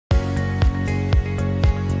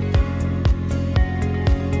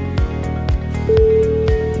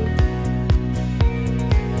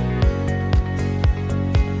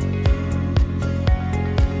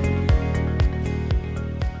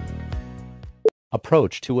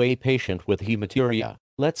Approach to a patient with hematuria.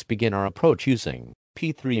 Let's begin our approach using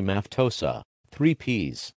P3 Maftosa. 3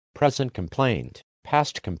 Ps. Present complaint,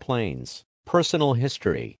 past complaints, personal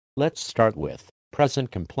history. Let's start with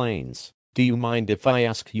present complaints. Do you mind if I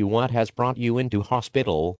ask you what has brought you into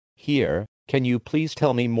hospital? Here, can you please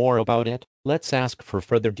tell me more about it? Let's ask for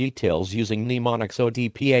further details using mnemonics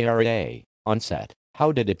ODPARA. Onset.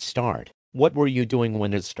 How did it start? What were you doing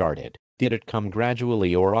when it started? Did it come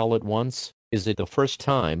gradually or all at once? Is it the first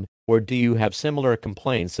time, or do you have similar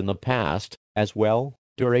complaints in the past, as well?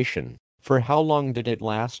 Duration. For how long did it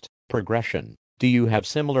last? Progression. Do you have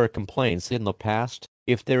similar complaints in the past?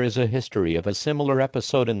 If there is a history of a similar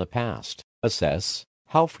episode in the past, assess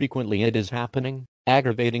how frequently it is happening.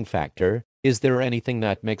 Aggravating factor. Is there anything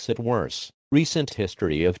that makes it worse? Recent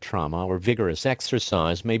history of trauma or vigorous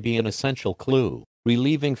exercise may be an essential clue.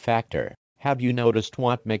 Relieving factor. Have you noticed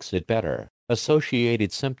what makes it better?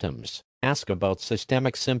 Associated symptoms. Ask about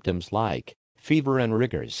systemic symptoms like fever and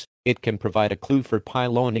rigors. It can provide a clue for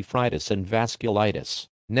pyelonephritis and vasculitis.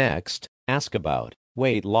 Next, ask about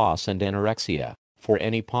weight loss and anorexia for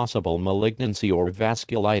any possible malignancy or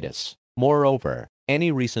vasculitis. Moreover,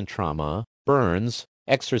 any recent trauma, burns,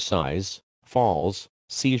 exercise, falls,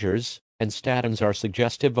 seizures, and statins are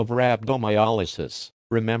suggestive of rhabdomyolysis.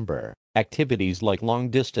 Remember, activities like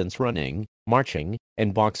long-distance running, marching,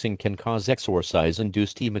 and boxing can cause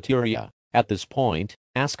exercise-induced hematuria. At this point,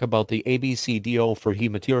 ask about the A.B.C.D.O for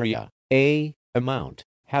hematuria. A. Amount.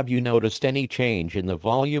 Have you noticed any change in the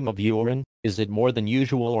volume of urine? Is it more than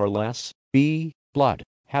usual or less? B. Blood.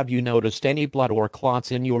 Have you noticed any blood or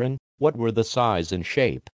clots in urine? What were the size and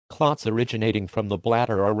shape? Clots originating from the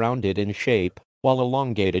bladder are rounded in shape, while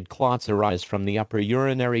elongated clots arise from the upper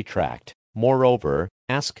urinary tract. Moreover,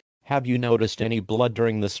 ask, have you noticed any blood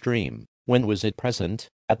during the stream? When was it present?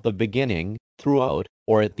 At the beginning, throughout,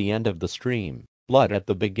 or at the end of the stream? Blood at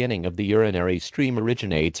the beginning of the urinary stream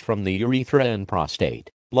originates from the urethra and prostate.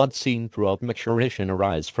 Blood seen throughout maturation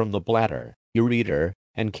arises from the bladder, ureter,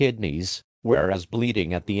 and kidneys, whereas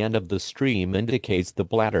bleeding at the end of the stream indicates the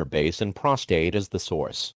bladder base and prostate as the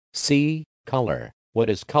source. C. Color. What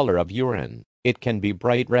is color of urine? It can be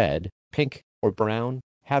bright red, pink, or brown.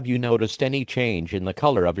 Have you noticed any change in the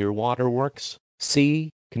color of your waterworks?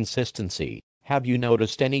 C. Consistency. Have you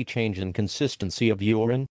noticed any change in consistency of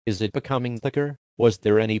urine? Is it becoming thicker? Was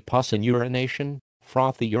there any pus in urination?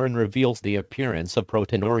 Frothy urine reveals the appearance of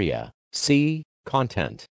proteinuria. C.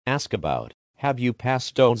 Content. Ask about, have you passed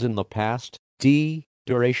stones in the past? D.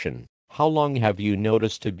 Duration. How long have you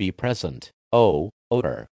noticed to be present? O.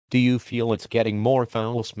 Odor. Do you feel it's getting more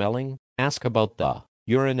foul smelling? Ask about the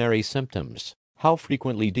urinary symptoms. How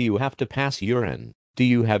frequently do you have to pass urine? Do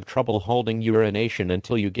you have trouble holding urination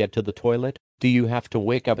until you get to the toilet? Do you have to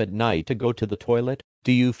wake up at night to go to the toilet?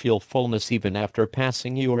 Do you feel fullness even after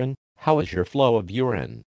passing urine? How is your flow of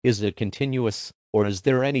urine? Is it continuous, or is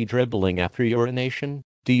there any dribbling after urination?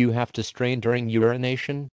 Do you have to strain during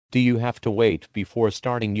urination? Do you have to wait before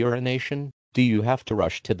starting urination? Do you have to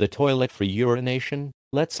rush to the toilet for urination?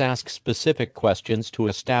 Let's ask specific questions to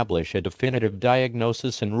establish a definitive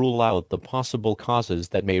diagnosis and rule out the possible causes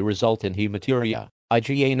that may result in hematuria.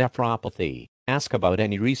 IgA nephropathy. Ask about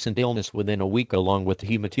any recent illness within a week along with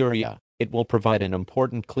hematuria. It will provide an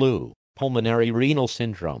important clue. Pulmonary-renal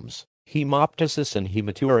syndromes. Hemoptysis and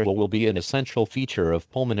hematuria will be an essential feature of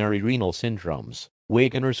pulmonary-renal syndromes.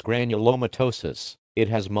 Wegener's granulomatosis. It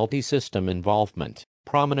has multi-system involvement.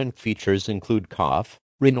 Prominent features include cough,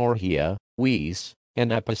 rhinorrhea, wheeze,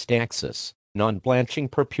 and epistaxis. Non-blanching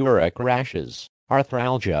purpuric rashes,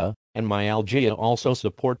 arthralgia, and myalgia also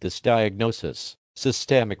support this diagnosis.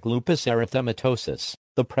 Systemic lupus erythematosus.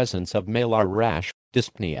 The presence of malar rash,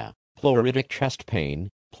 dyspnea, pleuritic chest pain,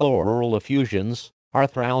 pleural effusions,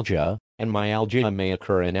 arthralgia, and myalgia may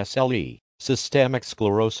occur in S.L.E. Systemic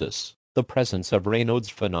sclerosis. The presence of Raynaud's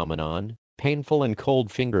phenomenon, painful and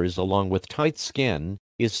cold fingers along with tight skin,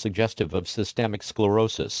 is suggestive of systemic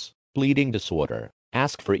sclerosis. Bleeding disorder.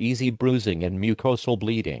 Ask for easy bruising and mucosal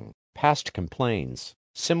bleeding. Past complaints.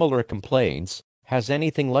 Similar complaints. Has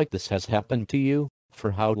anything like this has happened to you?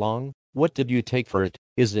 For how long? What did you take for it?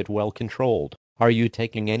 Is it well controlled? Are you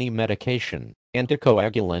taking any medication?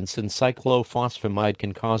 Anticoagulants and cyclophosphamide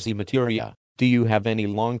can cause hematuria. Do you have any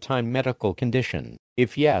long-time medical condition?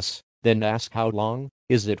 If yes, then ask how long.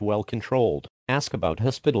 Is it well controlled? Ask about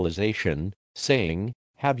hospitalization, saying,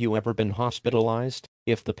 have you ever been hospitalized?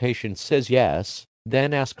 If the patient says yes,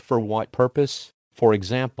 then ask for what purpose. For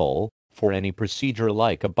example, for any procedure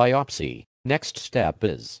like a biopsy. Next step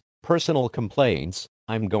is personal complaints.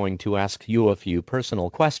 I'm going to ask you a few personal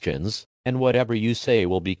questions, and whatever you say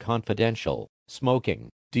will be confidential. Smoking.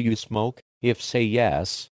 Do you smoke? If say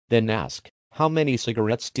yes, then ask, how many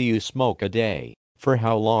cigarettes do you smoke a day? For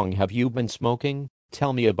how long have you been smoking?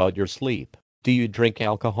 Tell me about your sleep. Do you drink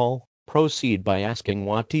alcohol? Proceed by asking,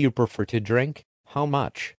 what do you prefer to drink? How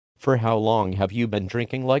much? For how long have you been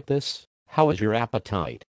drinking like this? How is your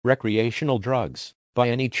appetite? Recreational drugs. By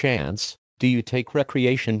any chance, do you take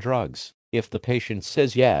recreation drugs? If the patient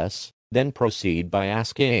says yes, then proceed by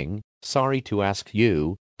asking, sorry to ask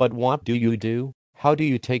you, but what do you do? How do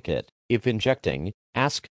you take it? If injecting,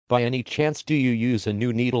 ask, by any chance do you use a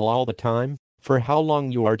new needle all the time? For how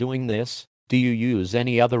long you are doing this? Do you use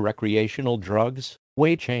any other recreational drugs?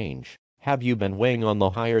 Weight change. Have you been weighing on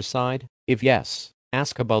the higher side? If yes,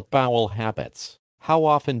 ask about bowel habits. How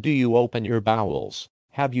often do you open your bowels?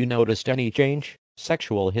 Have you noticed any change?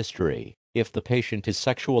 Sexual history. If the patient is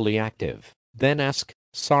sexually active, then ask,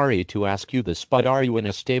 sorry to ask you this, but are you in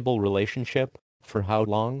a stable relationship? For how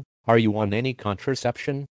long? Are you on any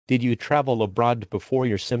contraception? Did you travel abroad before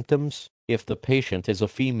your symptoms? If the patient is a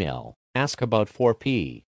female, ask about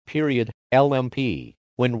 4P, period, LMP.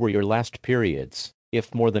 When were your last periods?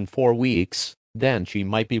 If more than 4 weeks, then she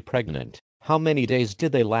might be pregnant. How many days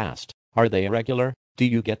did they last? Are they irregular? Do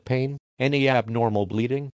you get pain? Any abnormal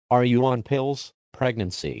bleeding? Are you on pills?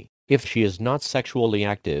 Pregnancy. If she is not sexually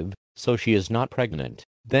active, so she is not pregnant,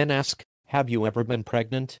 then ask, have you ever been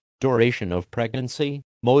pregnant? Duration of pregnancy?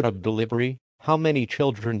 Mode of delivery? How many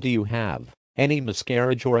children do you have? Any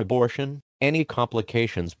miscarriage or abortion? Any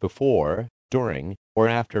complications before, during, or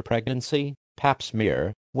after pregnancy? Pap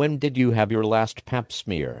smear. When did you have your last pap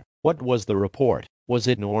smear? What was the report? Was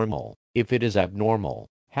it normal? If it is abnormal,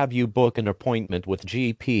 have you booked an appointment with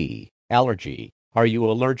GP? Allergy. Are you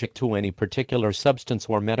allergic to any particular substance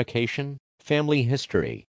or medication? Family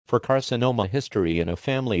history. For carcinoma, history in a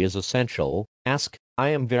family is essential. Ask, I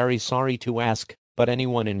am very sorry to ask, but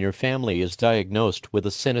anyone in your family is diagnosed with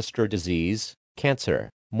a sinister disease, cancer.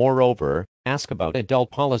 Moreover, ask about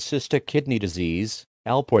adult polycystic kidney disease,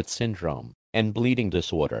 Alport syndrome, and bleeding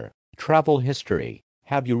disorder. Travel history.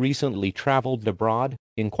 Have you recently traveled abroad?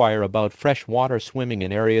 Inquire about freshwater swimming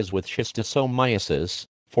in areas with schistosomiasis,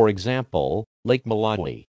 for example, Lake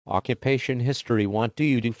Malawi. Occupation history. What do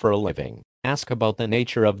you do for a living? Ask about the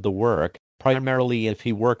nature of the work, primarily if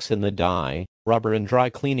he works in the dye, rubber and dry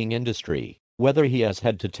cleaning industry, whether he has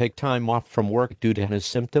had to take time off from work due to his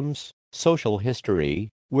symptoms. Social history.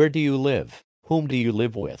 Where do you live? Whom do you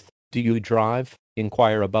live with? Do you drive?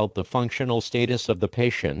 Inquire about the functional status of the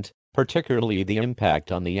patient, particularly the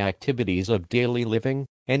impact on the activities of daily living.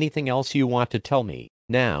 Anything else you want to tell me?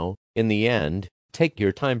 Now, in the end, take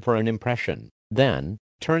your time for an impression. Then,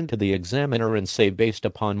 turn to the examiner and say, based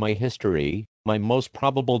upon my history, my most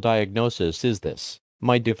probable diagnosis is this.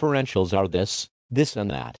 My differentials are this, this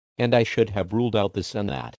and that, and I should have ruled out this and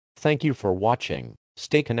that. Thank you for watching.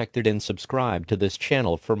 Stay connected and subscribe to this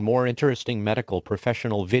channel for more interesting medical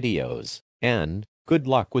professional videos, and good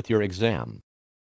luck with your exam.